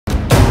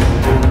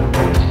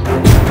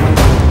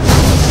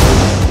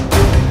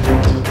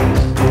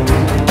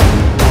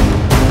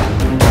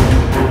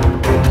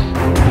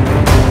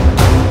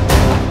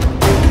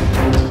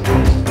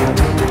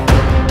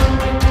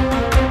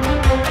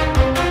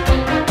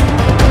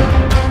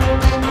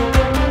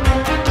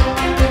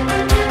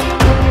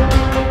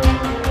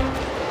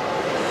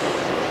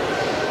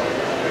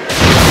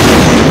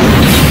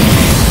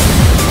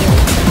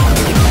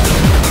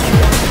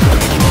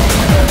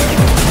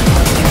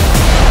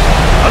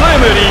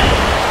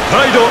プ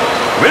ライドウ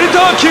ェルタ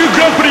ー級グ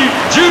ランプリ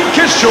準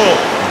決勝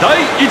第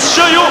1試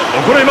合を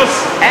行いま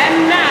す。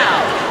 And now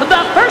the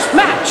first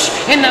match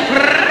in the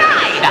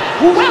Pride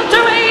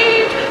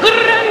Welterweight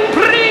Grand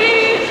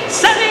Prix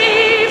semifinals.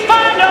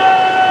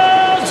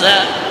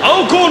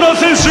 青コーナー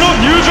選手の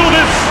入場で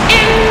す。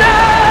 In the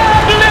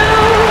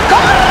blue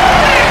corner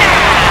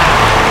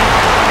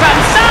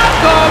from South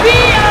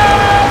Korea,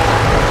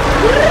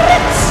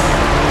 Ritz.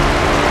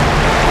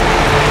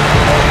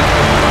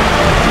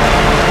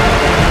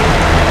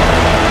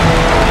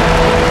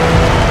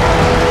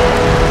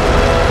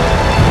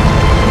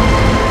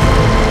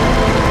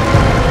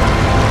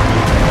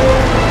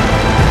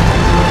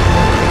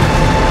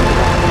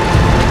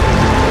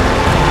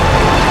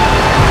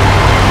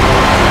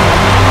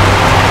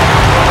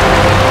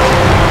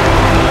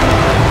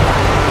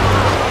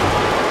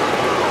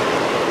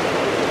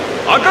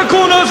 赤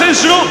コーナー選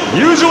手の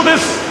入場で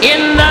す。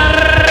 In the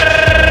red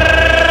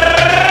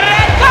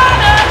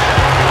corner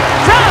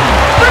from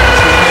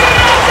Brazil,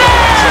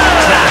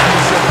 Anderson.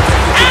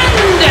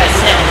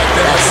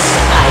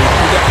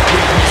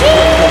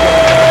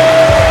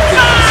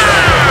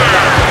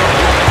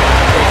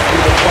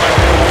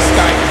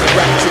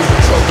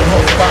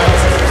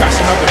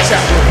 Crashing up a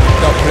chapel,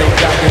 don't break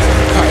daggers,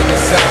 cutting the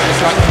sound.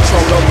 It's like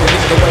control over it,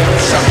 the way I'm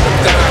shutting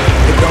them down.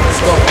 It don't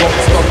stop, won't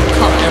stop, it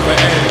can't ever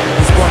end.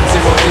 It's 1-0-0,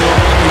 the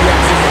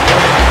ends in the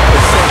game.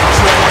 It's set the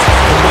trends,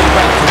 the way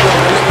back to war,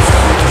 the little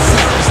sound to see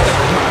the step.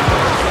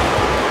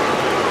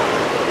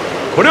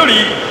 これより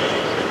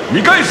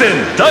2回戦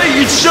第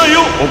1試合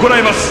を行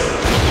います。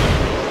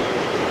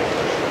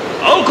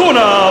青コー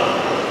ナー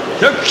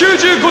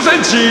195セ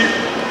ンチ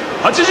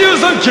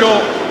83キ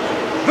ロ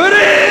ブリッ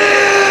ツ。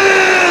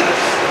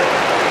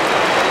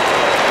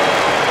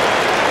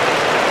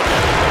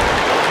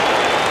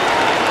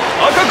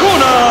赤コー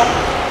ナー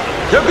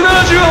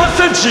178セ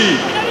ンチ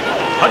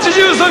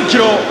83キ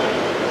ロ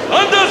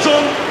アンダーソン・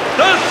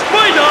ザ・ス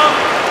パイダー・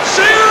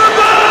シル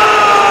バー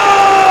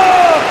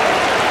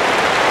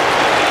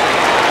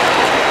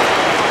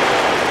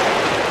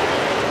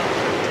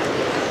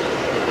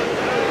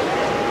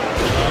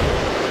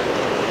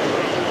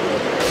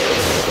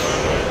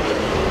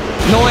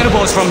No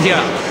elbows from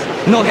here.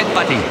 No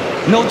headbutting.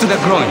 No to the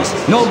groins.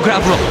 No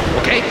grab rope.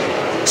 Okay?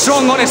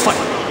 Strong, honest fight.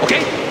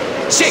 Okay?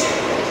 Shake.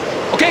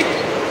 Okay?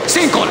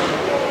 Same corner.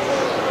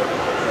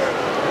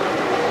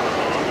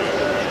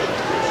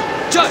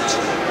 Judge.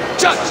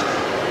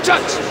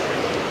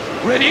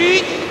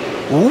 Ready?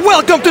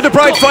 Welcome to the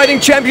Pride Fighting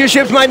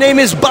Championships. My name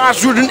is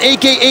Bas Rutten,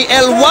 aka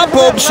El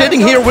Guapo. I'm sitting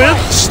here with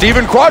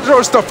Stephen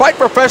Quadros, the fight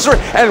professor,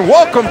 and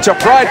welcome to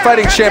Pride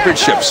Fighting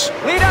Championships.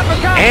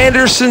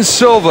 Anderson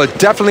Silva,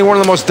 definitely one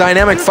of the most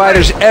dynamic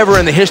fighters ever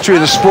in the history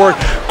of the sport.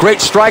 Great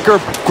striker,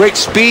 great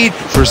speed,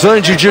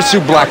 Brazilian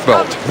Jiu-Jitsu black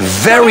belt.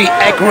 very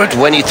accurate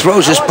when he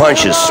throws his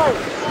punches.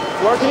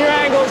 Working your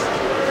angles.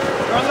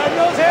 Don't let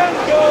those hands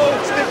go.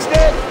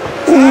 Stick.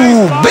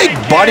 Ooh, big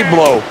body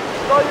blow.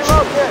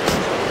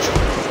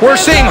 We're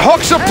seeing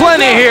hooks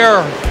aplenty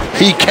here.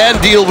 He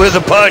can deal with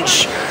a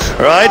punch,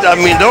 right? I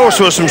mean, those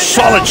were some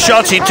solid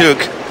shots he took.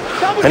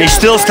 And he's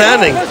still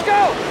standing.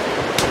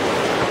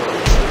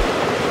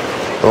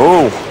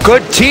 Oh,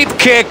 good teep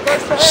kick.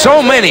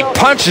 So many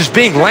punches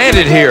being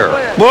landed here.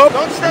 Whoop,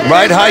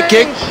 right high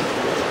kick.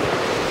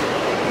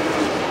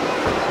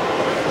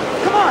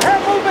 Come on,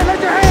 head movement. Let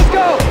your hands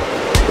go.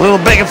 A little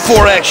back and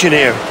forth action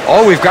here.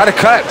 Oh, we've got a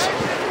cut.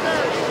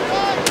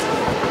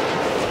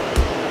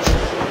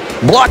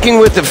 Blocking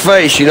with the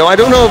face, you know, I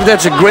don't know if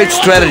that's a great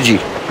strategy.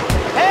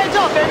 Hands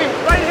up, baby.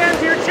 Right hand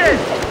to your chin.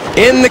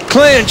 In the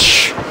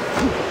clinch.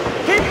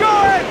 Keep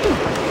going.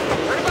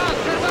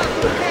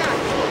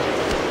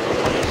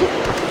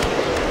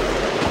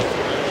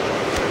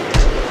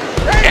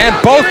 And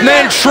both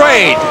men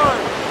trade.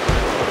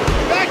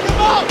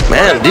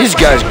 Man, these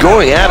guys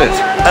going at it.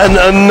 And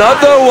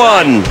another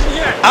one.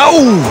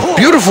 Ow!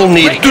 Beautiful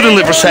knee to the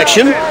liver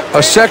section.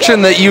 A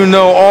section that you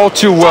know all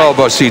too well,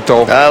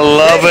 Basito. I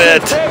love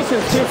it.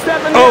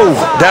 Oh,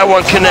 that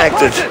one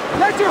connected.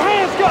 Let your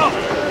hands go.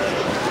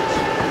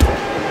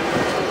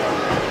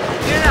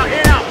 In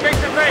out, face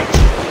to face.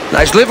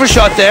 Nice liver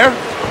shot there.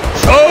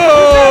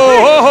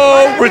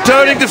 Oh,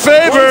 returning the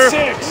favor.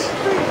 1-6.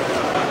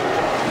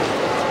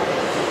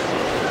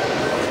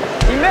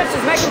 He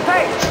misses, make him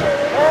pay.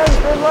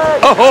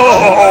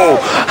 Oh,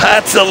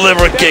 that's a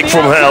liver kick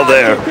from hell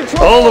there.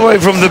 All the way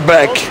from the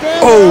back.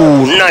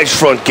 Oh, nice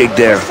front kick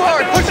there.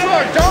 Push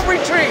forward, don't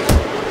retreat.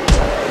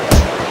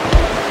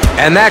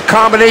 And that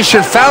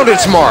combination found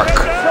its mark.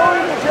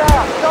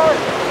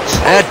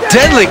 A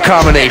deadly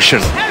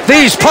combination.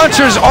 These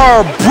punches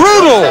are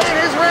brutal.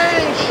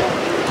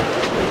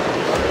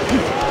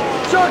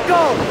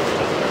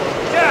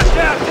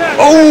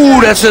 Oh,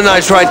 that's a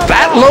nice right.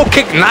 That low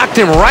kick knocked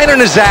him right on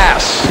his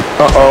ass.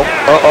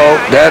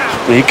 That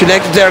he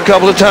connected there a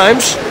couple of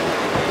times.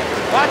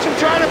 Watch him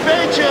trying to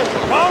bait you.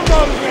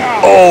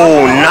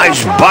 Oh,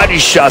 nice body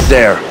shot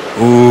there.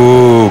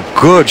 Ooh,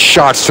 good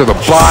shots to the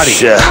body.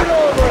 Yeah.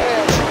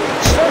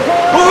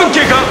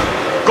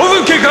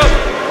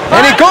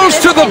 And he he goes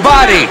to the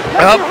body.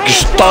 Up,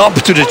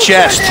 stomp to the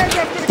chest.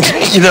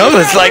 You know,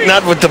 it's like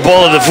not with the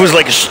ball of the foot, it's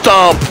like a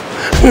stomp.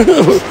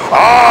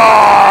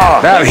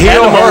 That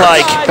heel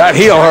hurts. That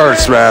heel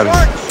hurts, man.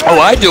 Oh,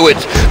 I do it.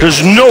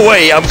 There's no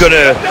way I'm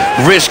gonna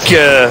risk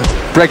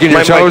breaking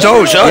your toes.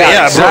 Oh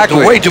yeah, exactly. I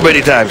broke way too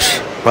many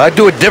times. But I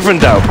do it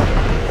different now.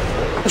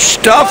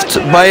 Stuffed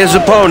by his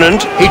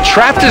opponent. He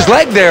trapped his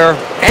leg there,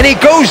 and he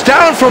goes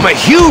down from a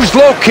huge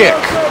low kick,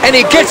 and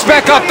he gets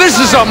back up. This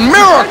is a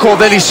miracle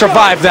that he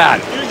survived that.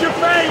 Use your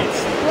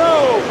feints.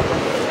 Throw.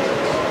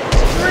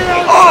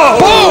 Oh,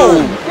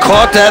 boom!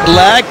 Caught that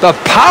leg. The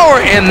power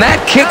in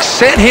that kick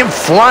sent him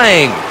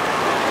flying.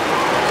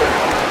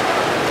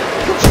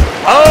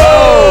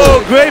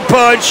 Oh, great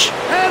punch.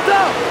 Hands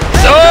up.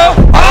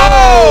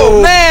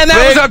 Oh, man,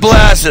 that was a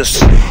blast.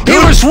 He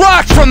was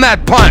rocked from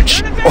that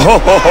punch.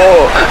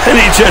 Oh, and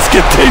he just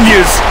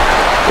continues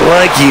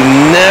like he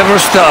never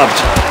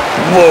stopped.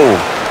 Whoa.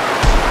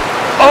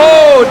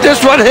 Oh,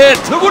 this one hit.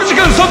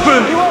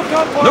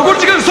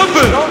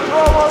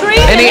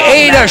 And he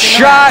ate a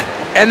shot,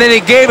 and then he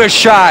gave a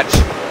shot.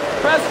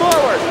 Press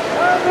forward.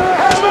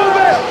 Head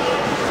movement.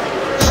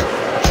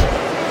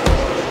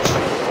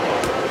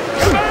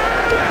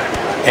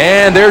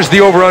 And there's the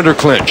over-under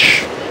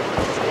clinch.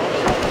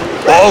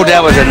 Oh,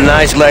 that was a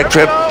nice leg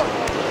trip.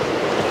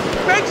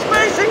 Make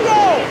space and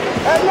go.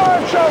 Head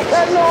north, choke.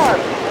 Head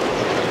north.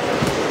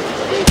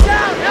 Feet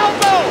down,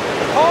 elbow.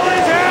 Hold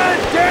his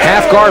hand down.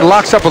 Half guard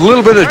locks up a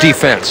little bit of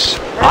defense.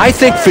 I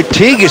think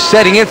fatigue is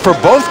setting in for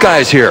both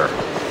guys here.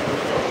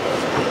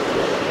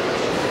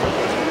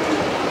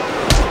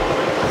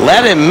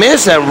 Let him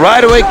miss and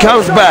right away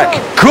comes back.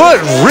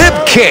 Good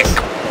rib kick.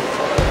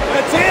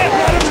 That's it.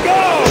 Let him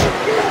go.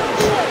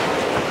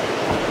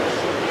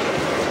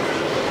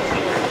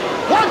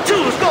 1, 2,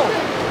 let's go.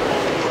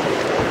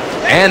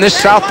 And this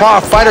southpaw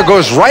fighter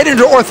goes right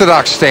into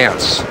orthodox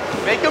stance.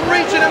 Make him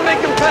reach it and make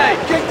him pay.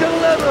 Kick to the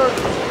liver.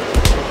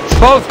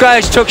 Both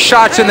guys took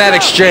shots in that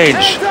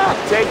exchange.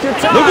 Take your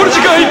time.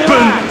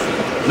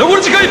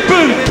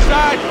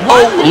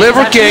 Oh,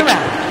 liver kick.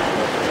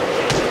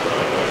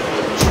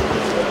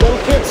 Little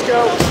kicks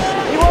go.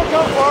 He won't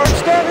go far.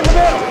 Stand in the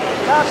middle.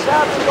 Half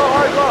stab and go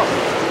hard low.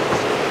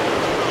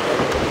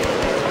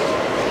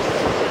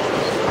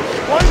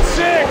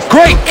 1-6.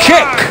 Great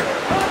kick.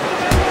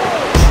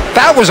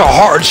 That was a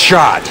hard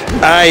shot.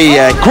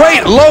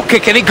 Great low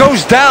kick, and he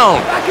goes down.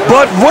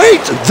 But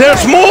wait,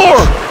 there's more.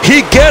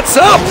 He gets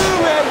up.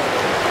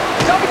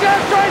 Double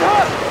down straight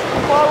hook.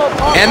 Follow.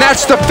 And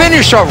that's the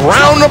finish of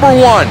round number 1.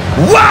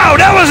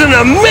 Wow, that was an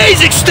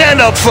amazing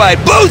stand-up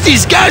fight. Both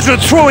these guys were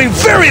throwing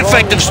very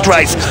effective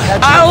strikes.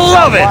 I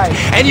love it.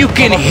 And you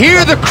can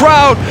hear the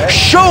crowd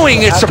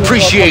showing its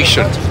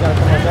appreciation.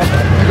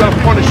 You gotta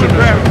punish him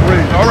there.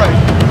 Breathe. All right.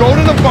 Go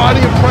to the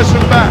body and press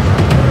him back.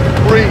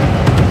 Breathe.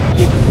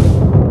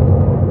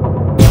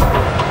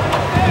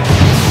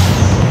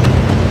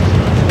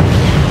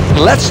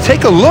 Let's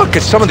take a look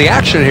at some of the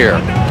action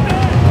here.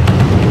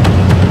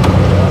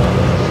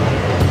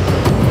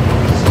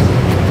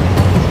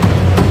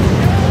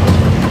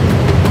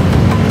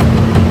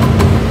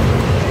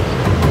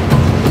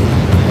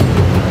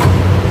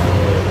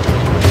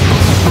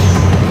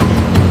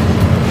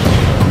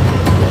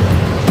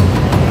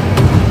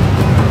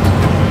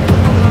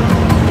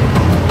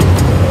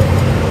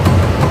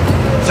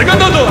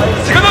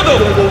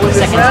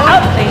 Seconds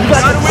out, ladies.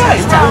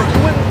 First out.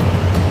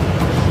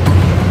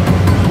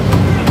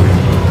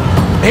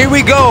 Here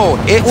we go.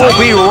 It will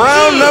be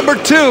round number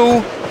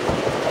 2.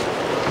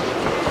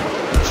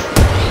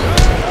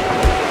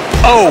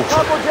 Oh,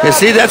 you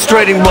see, that's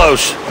trading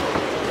blows.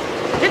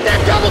 Get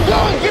that double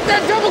going. Get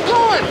that double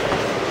going.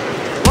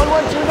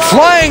 1-1-2.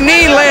 Flying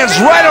knee lands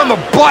right on the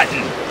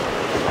button.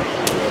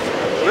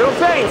 Little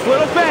feints.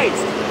 Little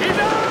feints.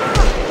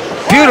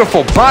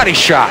 Beautiful body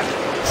shot.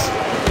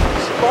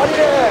 Body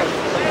to head.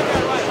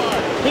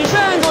 Keep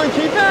angling.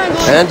 Keep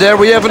angling. And there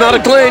we have another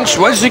clinch.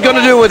 What is he going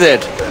to do with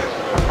it?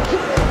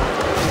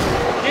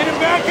 Get him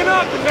backing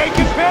up and make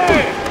it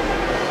pay.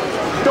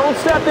 Don't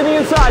step to the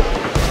inside.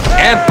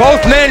 And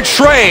both men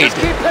trade.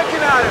 Just keep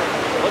picking at him.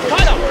 Let's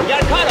cut him. You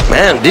gotta cut him.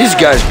 Man, these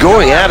guys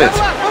going at it.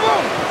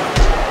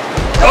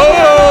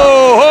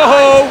 Oh, ho,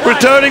 ho,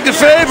 returning the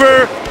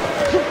favor.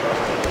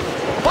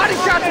 Body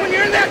shots when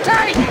you're in that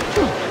tight.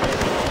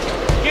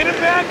 Get him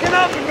backing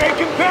up and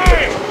make him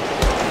pay.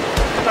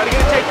 Try to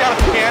get a takedown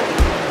if you can.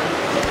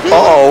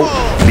 Uh-oh.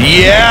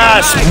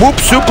 Yes, whoop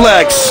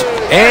suplex.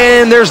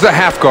 And there's the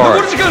half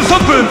guard. 3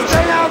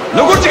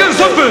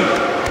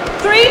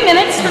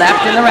 minutes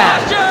left in the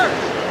round.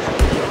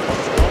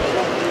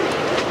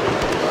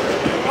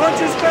 Punch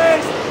his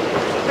face.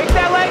 Pick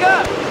that leg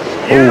up.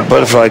 Oh,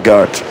 butterfly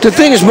guard. The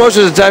thing is, most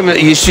of the time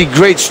you see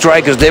great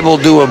strikers, they will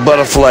do a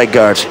butterfly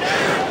guard.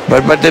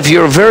 But if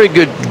you're a very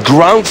good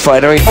ground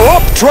fighter,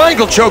 oh,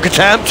 triangle choke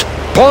attempt.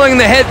 Pulling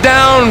the head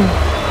down.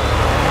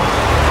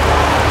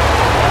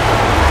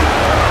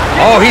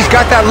 Oh, he's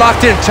got that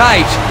locked in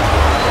tight.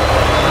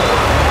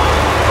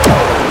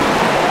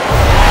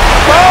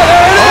 Oh,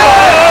 there it is!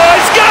 Oh,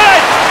 he's got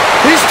it!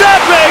 He's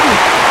stopping!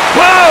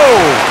 Whoa!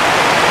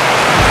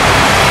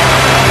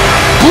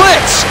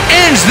 Blitz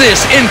ends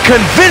this in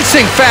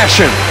convincing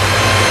fashion.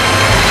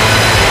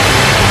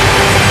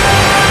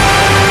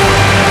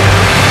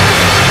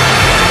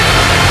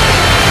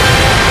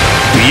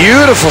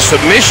 Beautiful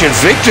submission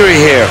victory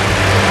here.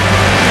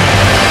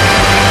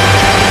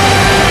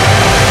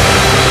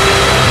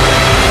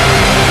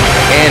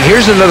 And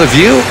here's another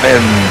view,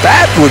 and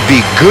that would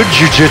be good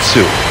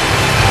jiu-jitsu.